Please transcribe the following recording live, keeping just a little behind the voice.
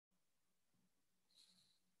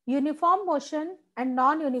Uniform motion and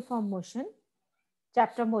non-uniform motion,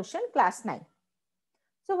 chapter motion, class 9.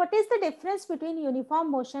 So what is the difference between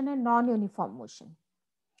uniform motion and non-uniform motion?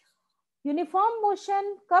 Uniform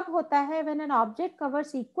motion कब होता है? When an object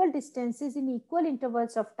covers equal distances in equal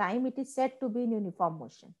intervals of time, it is said to be in uniform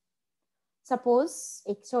motion. Suppose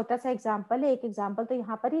एक छोटा सा example है, एक example तो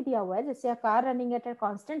यहाँ पर ही दिया हुआ है, जैसे a car running at a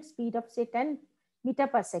constant speed of say 10 meter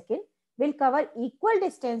per second will cover equal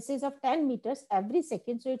distances of 10 meters every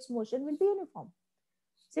second, so its motion will be uniform.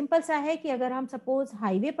 Simple सा है कि अगर हम सपोज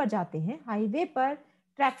हाईवे पर जाते हैं, हाईवे पर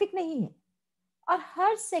ट्रैफिक नहीं है और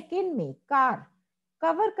हर सेकेंड में कार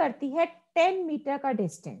कवर करती है 10 मीटर का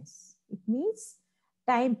distance, it means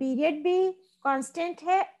time period भी कांस्टेंट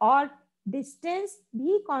है और डिस्टेंस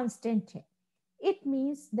भी कांस्टेंट है, it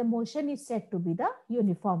means the motion is said to be the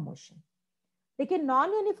uniform motion. लेकिन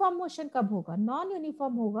नॉन यूनिफॉर्म मोशन कब होगा? नॉन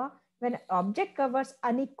यूनिफॉर्म होगा when object covers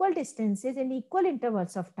unequal distances in equal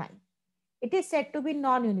intervals of time, it is said to be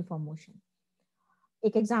non uniform motion.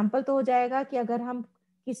 एक example तो हो जाएगा कि अगर हम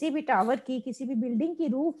किसी भी टावर की, किसी भी बिल्डिंग की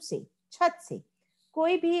रूफ से, छत से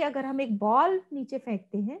कोई भी अगर हम एक बॉल नीचे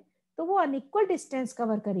फेंकते हैं तो वो अनइक्वल डिस्टेंस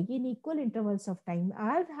कवर करेगी in equal intervals of time.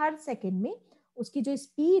 Her second में उसकी जो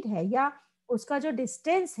स्पीड है या उसका जो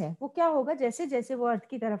डिस्टेंस है वो क्या होगा, जैसे जैसे वो अर्थ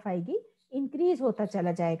की तरफ आएगी इंक्रीज होता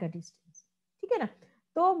चला जाएगा डिस्टेंस. ठीक है ना?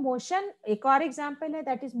 तो मोशन, एक और एग्जाम्पल है,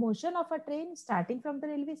 that is motion of a train starting from the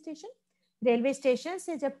railway station. Railway station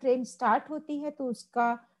से जब ट्रेन स्टार्ट होती है तो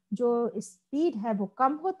उसका जो स्पीड है वो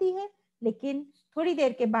कम होती है, लेकिन थोड़ी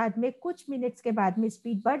देर के बाद में, कुछ मिनट्स के बाद में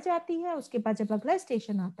स्पीड बढ़ जाती है. उसके बाद जब अगला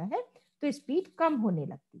स्टेशन आता है तो स्पीड कम होने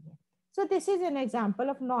लगती है. So this is an example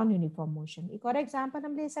of non uniform motion. एक और एग्जांपल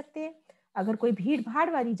हम ले सकते हैं, अगर कोई भीड़ भाड़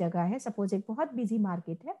वाली जगह है, सपोज एक बहुत बिजी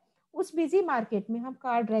मार्केट है, उस बिजी मार्केट में हम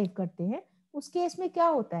कार ड्राइव करते हैं, उस केस में क्या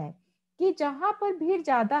होता है कि जहां पर भीड़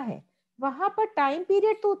ज्यादा है वहां पर टाइम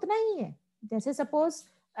पीरियड तो उतना ही है, जैसे सपोज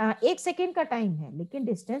 1 सेकेंड का टाइम है लेकिन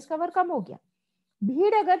डिस्टेंस कवर कम हो गया.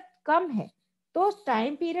 भीड़ अगर कम है तो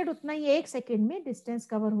टाइम पीरियड उतना ही, 1 सेकेंड में डिस्टेंस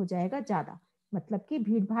कवर हो जाएगा ज्यादा. मतलब कि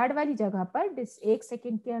भीड़ भाड़ वाली जगह पर 1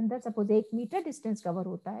 सेकेंड के अंदर सपोज 1 मीटर डिस्टेंस कवर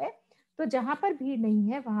होता है, तो जहां पर भीड़ नहीं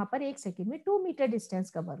है वहां पर 1 सेकेंड में 2 मीटर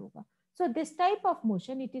डिस्टेंस कवर होगा. So this type of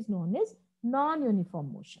motion it is known as non uniform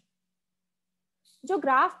motion. जो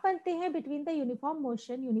ग्राफ बनते हैं बिटवीन द यूनिफॉर्म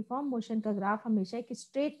मोशन का ग्राफ हमेशा एक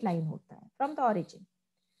स्ट्रेट लाइन होता है from the origin,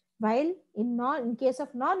 while in case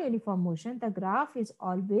of non-uniform motion the graph is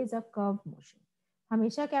always a curved motion.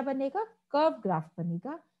 हमेशा क्या बनेगा? कर्व ग्राफ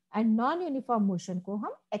बनेगा. एंड नॉन यूनिफॉर्म मोशन को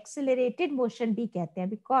हम एक्सेलरेटेड मोशन भी कहते हैं,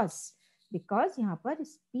 बिकॉज यहाँ पर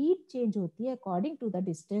स्पीड चेंज होती है according to the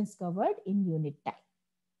distance covered in unit time.